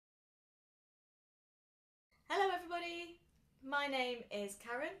Hello everybody, my name is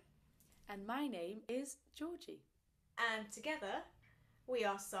Karen And my name is Georgie. and together we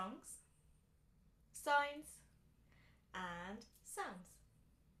are Songs, Signs and Sounds.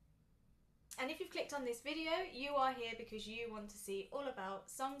 And if you've clicked on this video, you are here because you want to see all about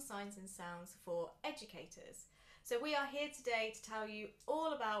songs, signs and sounds for educators. So we are here today to tell you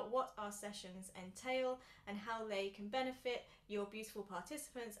all about what our sessions entail and how they can benefit your beautiful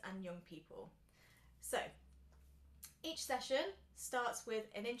participants and young people. So each session starts with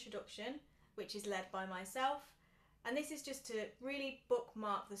an introduction, which is led by myself, and this is just to really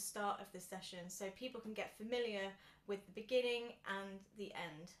bookmark the start of the session so people can get familiar with the beginning and the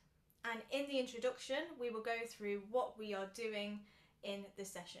end. And in the introduction, we will go through what we are doing in the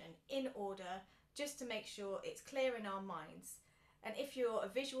session in order, just to make sure it's clear in our minds. And if you're a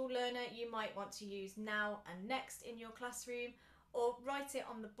visual learner, you might want to use now and next in your classroom, or write it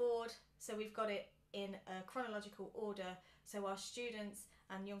on the board so we've got it in a chronological order so our students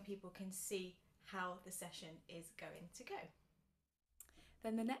and young people can see how the session is going to go.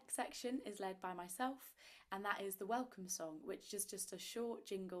 Then the next section is led by myself, and that is the welcome song, which is just a short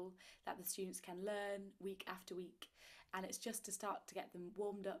jingle that the students can learn week after week. And it's just to start to get them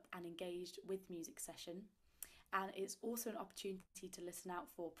warmed up and engaged with the music session. And it's also an opportunity to listen out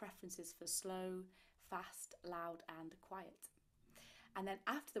for preferences for slow, fast, loud and quiet. And then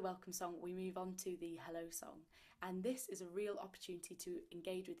after the welcome song, we move on to the hello song. And this is a real opportunity to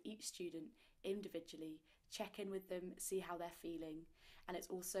engage with each student individually, check in with them, see how they're feeling. And it's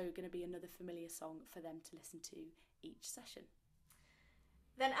also going to be another familiar song for them to listen to each session.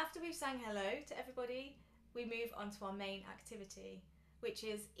 Then after we've sang hello to everybody, we move on to our main activity, which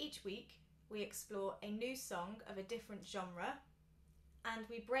is each week we explore a new song of a different genre and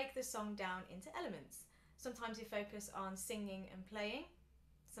we break the song down into elements. Sometimes we focus on singing and playing,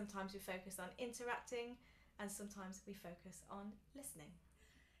 sometimes we focus on interacting, and sometimes we focus on listening.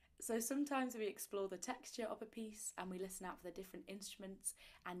 So sometimes we explore the texture of a piece and we listen out for the different instruments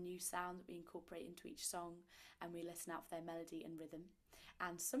and new sounds that we incorporate into each song, and we listen out for their melody and rhythm.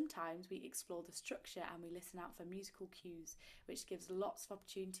 And sometimes we explore the structure and we listen out for musical cues, which gives lots of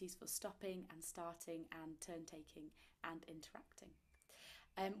opportunities for stopping and starting and turn taking and interacting.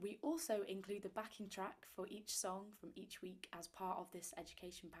 We also include the backing track for each song from each week as part of this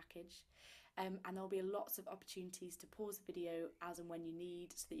education package, and there'll be lots of opportunities to pause the video as and when you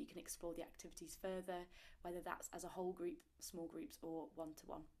need so that you can explore the activities further, whether that's as a whole group, small groups or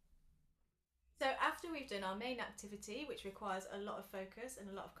one-to-one. So after we've done our main activity, which requires a lot of focus and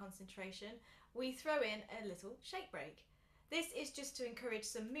a lot of concentration, we throw in a little shake break. This is just to encourage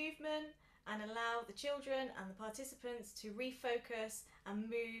some movement and allow the children and the participants to refocus and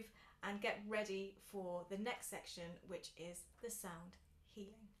move and get ready for the next section, which is the sound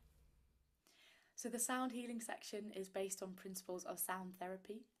healing. So the sound healing section is based on principles of sound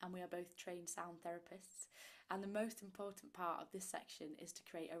therapy, and we are both trained sound therapists. And the most important part of this section is to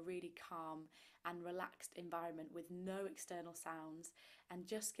create a really calm and relaxed environment with no external sounds, and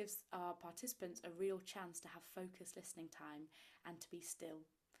just gives our participants a real chance to have focused listening time and to be still.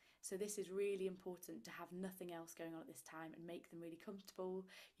 So this is really important, to have nothing else going on at this time and make them really comfortable.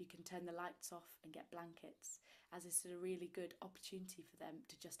 You can turn the lights off and get blankets, as this is a really good opportunity for them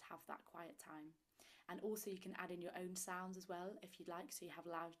to just have that quiet time. And also you can add in your own sounds as well if you'd like, so you have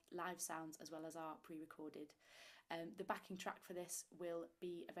live sounds as well as our pre-recorded. The backing track for this will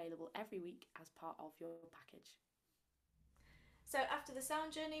be available every week as part of your package. So after the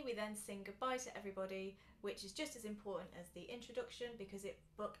sound journey, we then sing goodbye to everybody, which is just as important as the introduction because it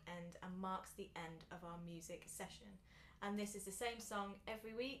bookends and marks the end of our music session. And this is the same song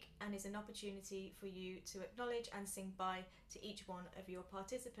every week and is an opportunity for you to acknowledge and sing bye to each one of your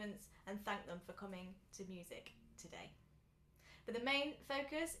participants and thank them for coming to music today. But the main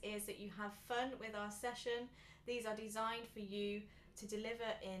focus is that you have fun with our session. These are designed for you to deliver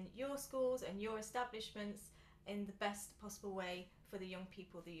in your schools and your establishments in the best possible way for the young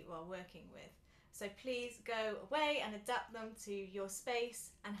people that you are working with. So please go away and adapt them to your space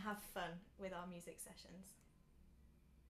and have fun with our music sessions.